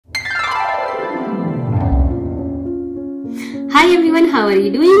Hi everyone, how are you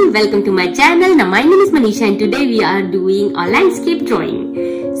doing? Welcome to my channel. Now my name is Manisha and today we are doing a landscape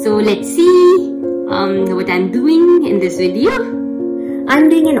drawing. So let's see what I'm doing in this video. I'm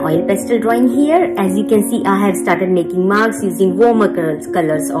doing an oil pastel drawing here. As you can see, I have started making marks using warmer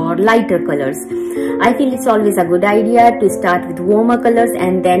colors or lighter colors. I feel it's always a good idea to start with warmer colors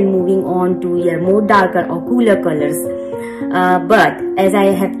and then moving on to your more darker or cooler colors. But as I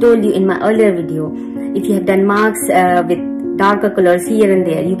have told you in my earlier video, if you have done marks with darker colors here and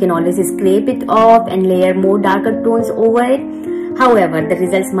there, you can always scrape it off and layer more darker tones over it. However, the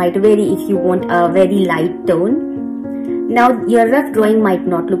results might vary if you want a very light tone. Now, your rough drawing might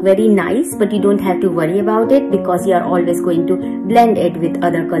not look very nice, but you don't have to worry about it because you are always going to blend it with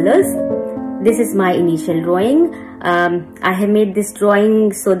other colors. This is my initial drawing. I have made this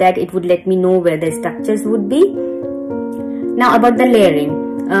drawing so that it would let me know where the structures would be. Now about the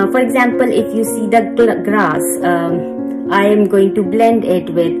layering. For example, if you see the grass, I am going to blend it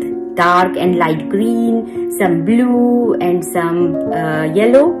with dark and light green, some blue and some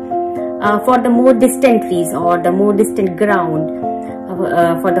yellow. For the more distant trees or the more distant ground,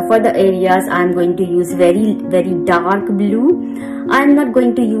 for the further areas, I am going to use very dark blue. I am not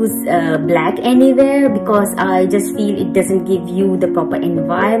going to use black anywhere because I just feel it doesn't give you the proper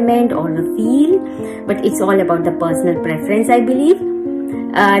environment or the feel. But it's all about the personal preference, I believe.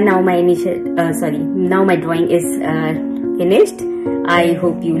 Now my drawing is finished. I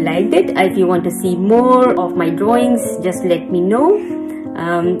hope you liked it. If you want to see more of my drawings, just let me know.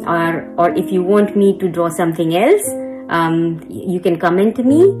 Or if you want me to draw something else, you can comment to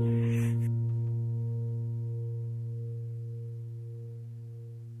me.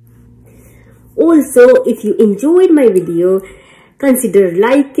 Also, if you enjoyed my video, consider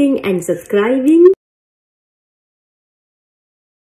liking and subscribing.